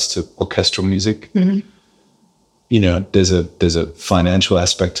regards to orchestral music. Mm-hmm. There's a financial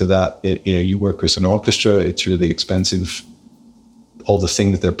aspect to that. You work with an orchestra, it's really expensive. All the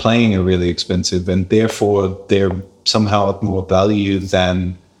things they're playing are really expensive, and therefore they're somehow of more value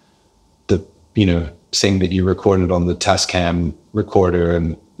than the, thing that you recorded on the Tascam recorder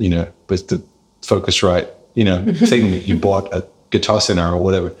and, with the Focusrite, thing that you bought at Guitar Center or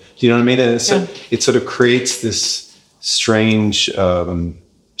whatever. Do you know what I mean? And it sort of creates this strange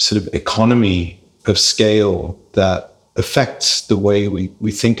sort of economy of scale that affects the way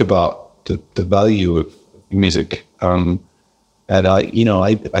we think about the value of music. And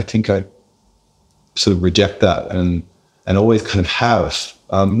I think I sort of reject that and always kind of have,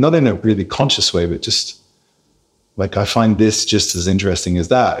 not in a really conscious way, but just like I find this just as interesting as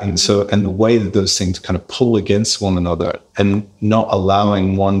that. And the way that those things kind of pull against one another and not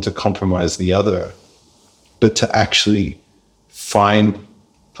allowing one to compromise the other, but to actually find,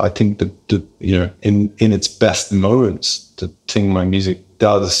 I think the in its best moments, the thing my music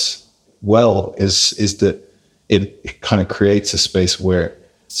does well is that it kind of creates a space where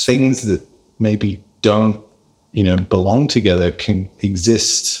things that maybe don't, belong together can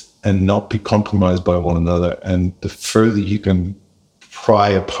exist and not be compromised by one another. And the further you can pry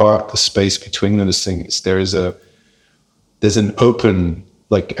apart the space between those things, there's an open,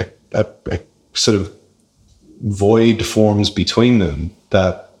 like a sort of void forms between them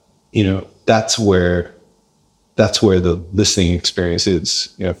that, that's where the listening experience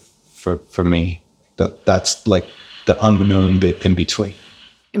is, for me. That's like the unknown bit in between.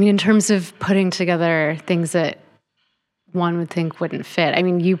 I mean, in terms of putting together things that one would think wouldn't fit, I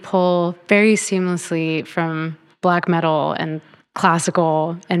mean, you pull very seamlessly from black metal and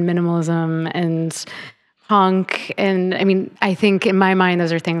classical and minimalism and punk. And I mean, I think in my mind,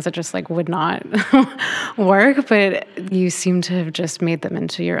 those are things that just like would not work, but you seem to have just made them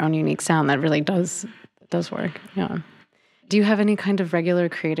into your own unique sound that really does work. Yeah. Do you have any kind of regular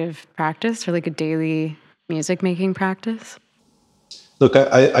creative practice or like a daily music making practice? Look,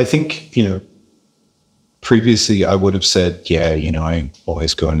 I think, previously I would have said, I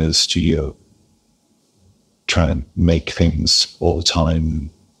always go into the studio, trying to make things all the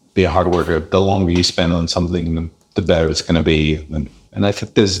time, be a hard worker. The longer you spend on something, the better it's going to be. And I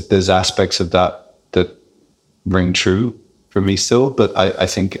think there's aspects of that ring true for me still. But I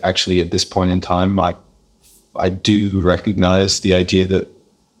think actually at this point in time, I do recognize the idea that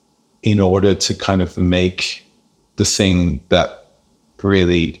in order to kind of make the thing that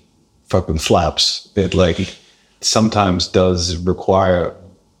really fucking flaps, it like sometimes does require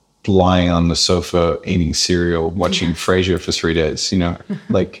lying on the sofa, eating cereal, watching Frasier for 3 days,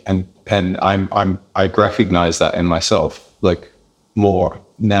 like, and I recognize that in myself, like more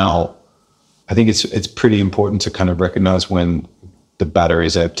now. I think it's pretty important to kind of recognize when the battery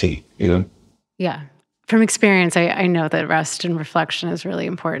is empty, Yeah. From experience, I know that rest and reflection is really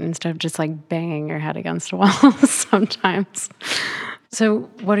important instead of just like banging your head against a wall sometimes. So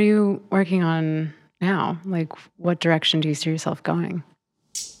what are you working on now? Like, what direction do you see yourself going?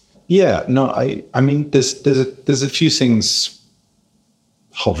 Yeah, no, I mean, there's a few things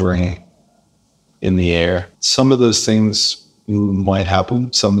hovering in the air. Some of those things might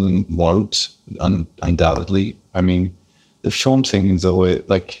happen, some of them won't, undoubtedly. I mean, the film thing is always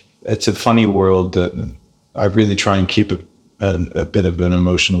like, it's a funny world that I really try and keep a bit of an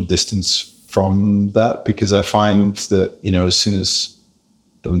emotional distance from that, because I find that, as soon as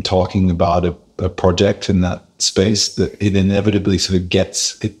I'm talking about a project in that space, that it inevitably sort of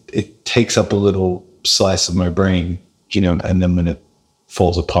it takes up a little slice of my brain, and then when it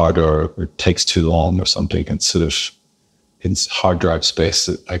falls apart or takes too long or something, it's sort of in hard drive space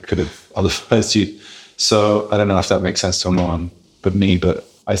that I could have otherwise used. So I don't know if that makes sense to anyone but me, but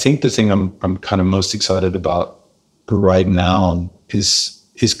I think the thing I'm kind of most excited about right now is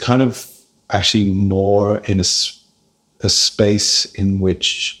kind of actually more in a space in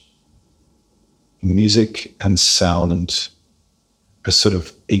which music and sound are sort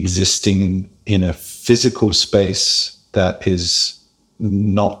of existing in a physical space that is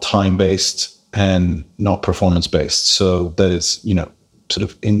not time-based and not performance-based. So that is, sort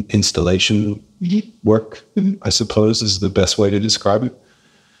of installation work, I suppose, is the best way to describe it.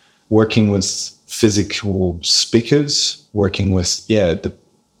 Working with physical speakers, working with,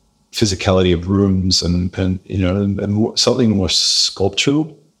 physicality of rooms and you know, and something more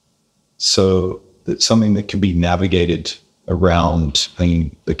sculptural. So it's something that can be navigated around,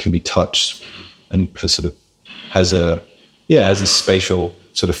 and that can be touched, and sort of has a spatial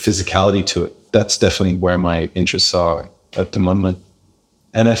sort of physicality to it. That's definitely where my interests are at the moment.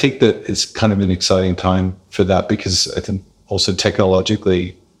 And I think that it's kind of an exciting time for that, because I think also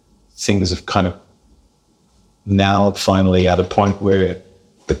technologically things have kind of now finally at a point where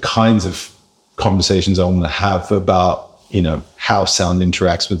the kinds of conversations I want to have about, you know, how sound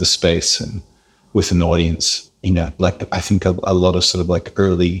interacts with the space and with an audience, you know, like I think a lot of sort of like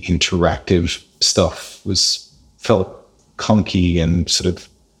early interactive stuff felt clunky and sort of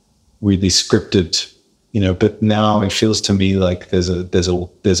really scripted, you know, but now it feels to me like there's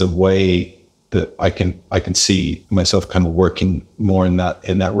a way that I can see myself kind of working more in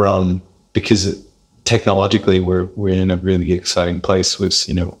that realm, because technologically we're in a really exciting place with,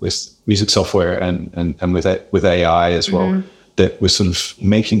 you know, with music software and with AI as well, mm-hmm. that we're sort of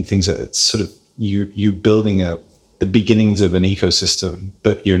making things that it's sort of you building the beginnings of an ecosystem,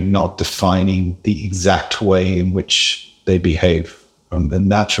 but you're not defining the exact way in which they behave.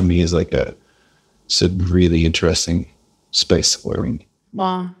 And that for me is like it's a really interesting space we're in.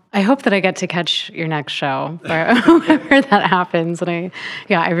 Well, I hope that I get to catch your next show wherever that happens. And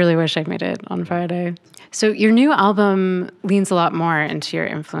I really wish I made it on Friday. So your new album leans a lot more into your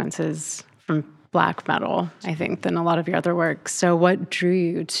influences from black metal, I think, than a lot of your other work. So what drew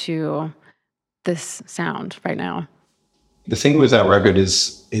you to this sound right now? The thing with that record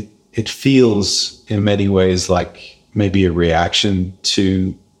is it feels in many ways like maybe a reaction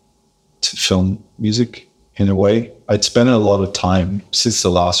to film music in a way. I'd spent a lot of time since the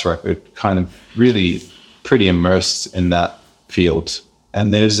last record kind of really pretty immersed in that field.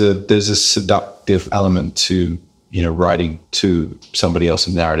 And there's a seductive element to, you know, writing to somebody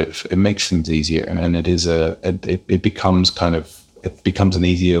else's narrative. It makes things easier, and it becomes an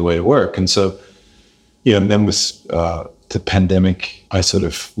easier way to work. And so, you know, and then with the pandemic, I sort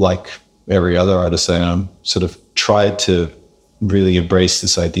of, like every other artist I am, sort of tried to really embrace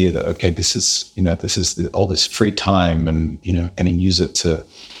this idea that, okay, this is all this free time, and, you know, and use it to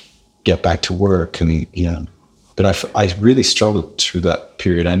get back to work. And, you know, but I really struggled through that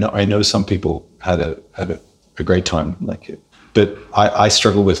period. I know some people had a great time like it, but I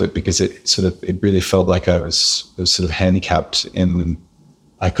struggled with it because it really felt like I was sort of handicapped, and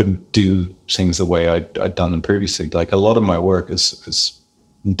I couldn't do things the way I'd done them previously. Like a lot of my work is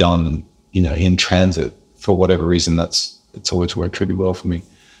done, you know, in transit for whatever reason. It's always worked really well for me.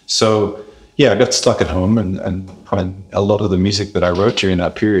 So yeah, I got stuck at home, and a lot of the music that I wrote during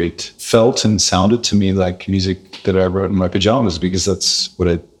that period felt and sounded to me like music that I wrote in my pajamas, because that's what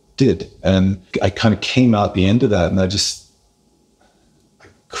I did. And I kind of came out the end of that, and I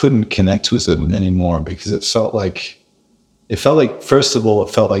couldn't connect with it anymore, because it felt like, first of all,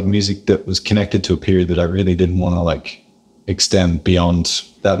 it felt like music that was connected to a period that I really didn't want to like extend beyond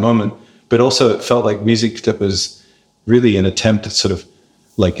that moment. But also it felt like music that was really an attempt at sort of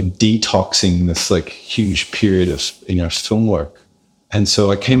like detoxing this like huge period of, you know, film work. And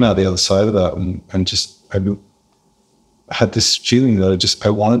so I came out the other side of that, and just, I had this feeling that I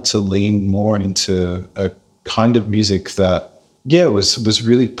wanted to lean more into a kind of music that, yeah, was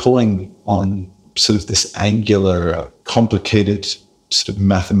really pulling on sort of this angular, complicated, sort of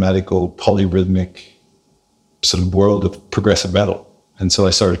mathematical, polyrhythmic sort of world of progressive metal. And so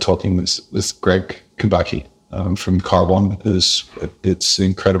I started talking with Greg Kubacki from Carbon. It's an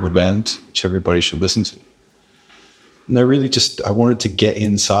incredible band, which everybody should listen to. And I wanted to get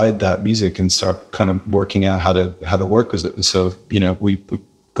inside that music and start kind of working out how to work with it. And so, you know, we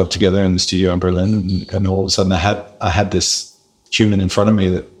got together in the studio in Berlin, and all of a sudden I had this human in front of me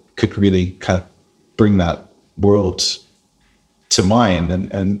that could really kind of bring that world to mind,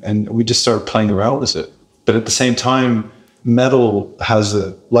 and we just started playing around with it. But at the same time, metal has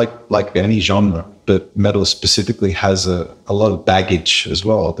like any genre, but metal specifically has a lot of baggage as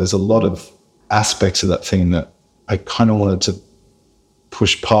well. There's a lot of aspects of that thing that I kind of wanted to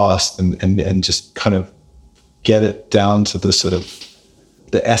push past and just kind of get it down to the sort of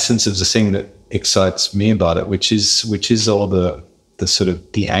the essence of the thing that excites me about it, which is all the sort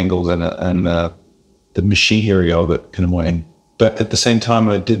of the angles and the machinery of it kind of way. But at the same time,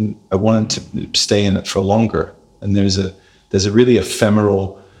 I wanted to stay in it for longer. And there's a really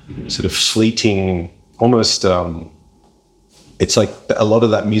ephemeral, sort of fleeting, almost, it's like a lot of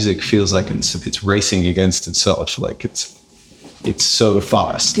that music feels like it's racing against itself. Like it's so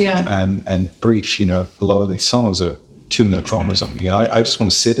fast, yeah, and brief. You know, a lot of these songs are 2 minute long or something. I just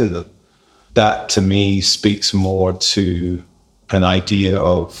want to sit in it. That to me speaks more to an idea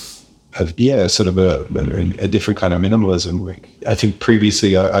of sort of a different kind of minimalism. Like, I think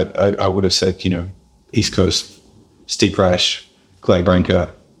previously I would have said, East Coast, Steve Reich, Clay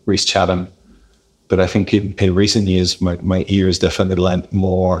Branca, Reese Chatham. But I think in recent years, my ears definitely lent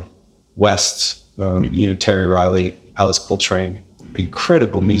more West, Terry Riley, Alice Coltrane,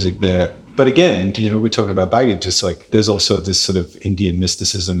 incredible music there. But again, we're talking about baggage, just like there's also this sort of Indian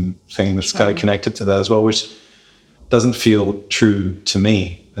mysticism thing that's kind of connected to that as well, which doesn't feel true to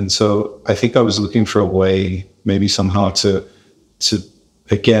me. And so I think I was looking for a way, maybe somehow to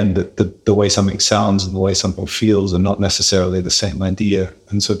again, the way something sounds and the way something feels are not necessarily the same idea.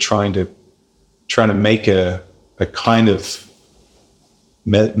 And so trying to make a kind of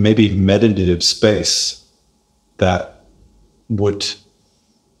maybe meditative space that would,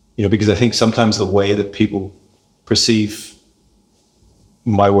 because I think sometimes the way that people perceive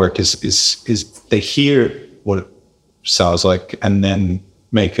my work is they hear what it sounds like and then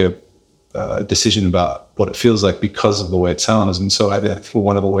make a decision about what it feels like because of the way it sounds. And so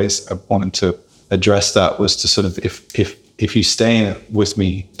one of the ways I wanted to address that was to sort of, if you stay with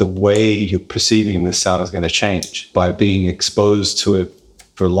me, the way you're perceiving this sound is going to change. By being exposed to it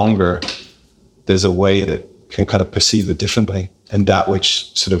for longer, there's a way that can kind of perceive it differently. And that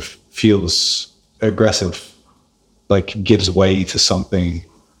which sort of feels aggressive, like gives way to something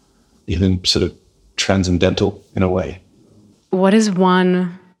even sort of transcendental in a way. What is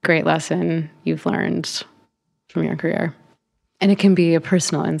one great lesson you've learned from your career? And it can be a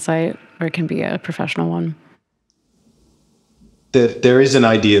personal insight or it can be a professional one. There is an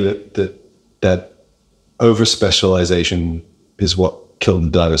idea that over-specialization is what killed the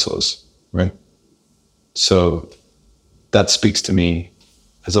dinosaurs, right? So that speaks to me,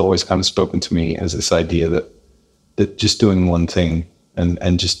 has always kind of spoken to me as this idea that just doing one thing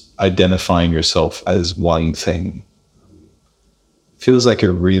and just identifying yourself as one thing feels like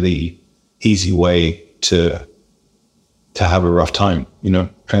a really easy way to have a rough time,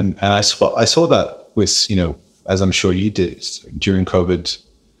 And I saw that with, as I'm sure you did during COVID,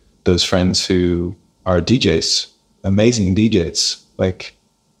 those friends who are DJs, amazing DJs, like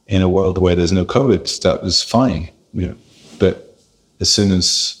in a world where there's no COVID, that was fine, But as soon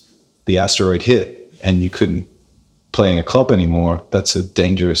as the asteroid hit and you couldn't play in a club anymore, that's a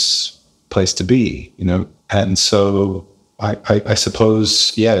dangerous place to be, And so I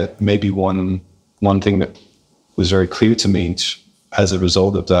suppose, maybe one thing that was very clear to me as a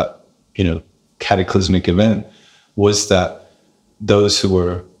result of that, cataclysmic event was that those who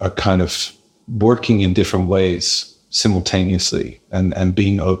are kind of working in different ways simultaneously and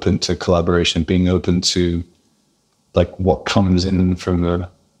being open to collaboration, being open to like what comes in from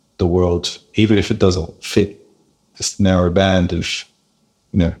the world, even if it doesn't fit this narrow band of,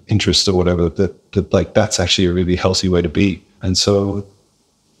 interest or whatever, that like that's actually a really healthy way to be. And so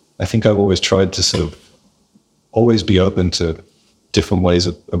I think I've always tried to sort of always be open to different ways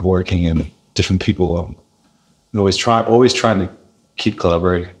of working and different people, and always trying to keep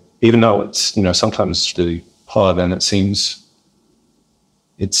collaborating, even though it's, sometimes really hard and it seems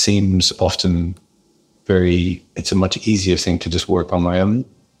often it's a much easier thing to just work on my own.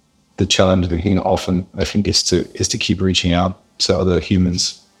 The challenge often I think is to keep reaching out to other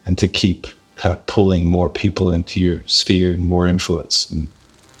humans and to keep kind of pulling more people into your sphere and more influence and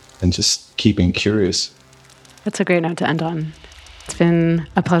just keeping curious. That's a great note to end on. It's been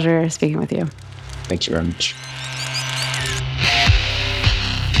a pleasure speaking with you. Thank you very much.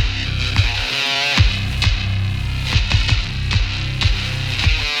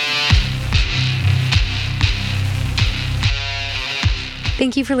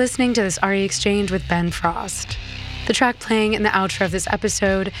 Thank you for listening to this RE Exchange with Ben Frost. The track playing in the outro of this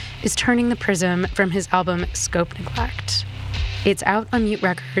episode is Turning the Prism from his album Scope Neglect. It's out on Mute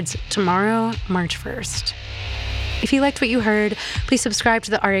Records tomorrow, March 1st. If you liked what you heard, please subscribe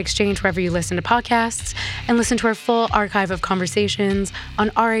to the RE Exchange wherever you listen to podcasts and listen to our full archive of conversations on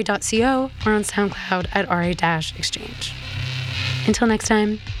ra.co or on SoundCloud at ra-exchange. Until next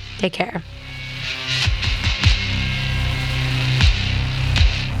time, take care.